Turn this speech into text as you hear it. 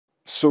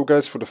So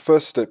guys, for the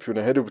first step, you want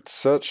to head over to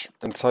search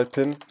and type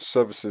in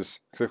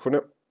services. Click on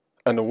it.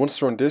 And then once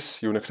you're on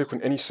this, you want to click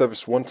on any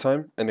service one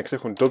time and then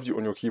click on W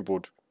on your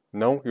keyboard.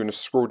 Now you want to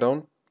scroll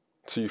down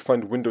till you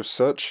find Windows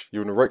Search. You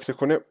want to right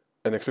click on it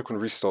and then click on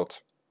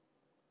Restart.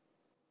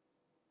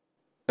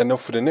 And now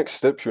for the next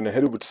step, you want to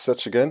head over to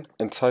search again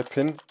and type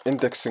in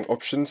indexing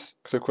options.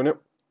 Click on it.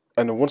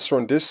 And then once you're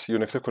on this, you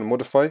want to click on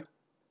modify.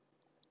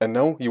 And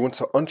now you want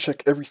to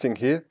uncheck everything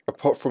here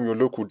apart from your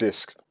local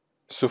disk.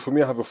 So for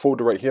me, I have a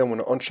folder right here. I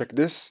want to uncheck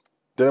this.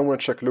 Then I want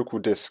to check local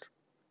disk.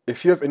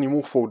 If you have any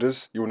more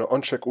folders, you want to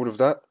uncheck all of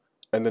that.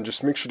 And then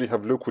just make sure you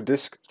have local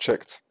disk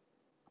checked.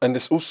 And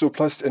this also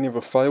applies to any other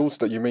files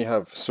that you may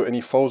have. So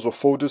any files or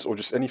folders or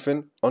just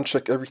anything,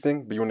 uncheck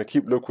everything, but you want to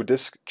keep local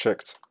disk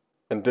checked.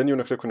 And then you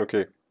want to click on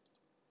OK.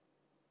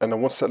 And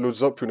then once that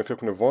loads up, you want to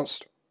click on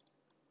Advanced.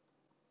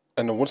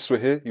 And then once we're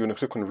here, you want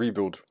to click on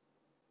Rebuild.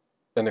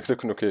 And then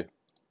click on OK.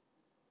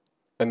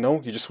 And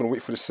now you just want to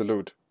wait for this to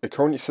load. It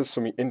currently says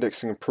for me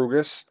indexing in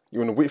progress.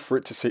 You want to wait for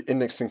it to say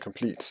indexing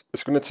complete.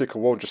 It's going to take a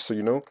while, just so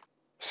you know.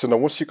 So now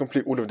once you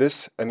complete all of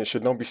this, and it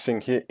should now be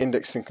saying here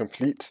indexing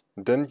complete,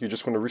 then you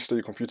just want to restart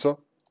your computer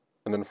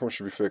and then the problem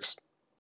should be fixed.